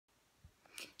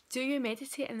Do you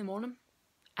meditate in the morning?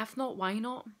 If not, why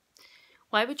not?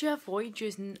 Why would you avoid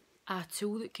using a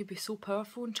tool that could be so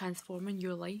powerful in transforming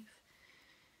your life?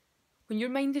 When your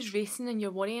mind is racing and you're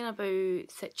worrying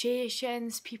about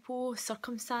situations, people,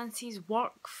 circumstances,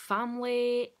 work,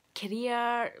 family,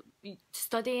 career,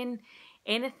 studying,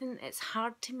 anything, it's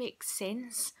hard to make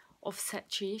sense of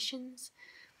situations.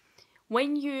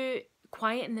 When you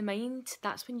quieten the mind,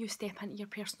 that's when you step into your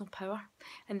personal power,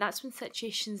 and that's when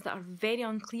situations that are very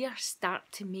unclear start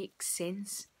to make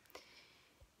sense.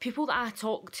 People that I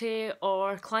talk to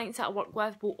or clients that I work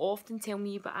with will often tell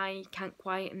me that I can't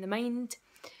quieten the mind.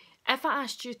 If I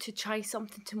asked you to try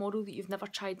something tomorrow that you've never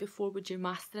tried before, would you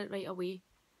master it right away?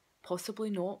 Possibly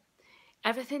not.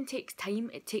 Everything takes time,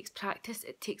 it takes practice,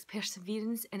 it takes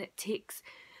perseverance, and it takes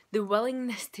the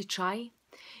willingness to try.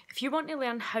 If you want to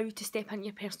learn how to step into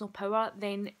your personal power,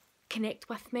 then connect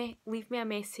with me, leave me a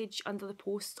message under the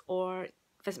post or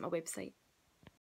visit my website.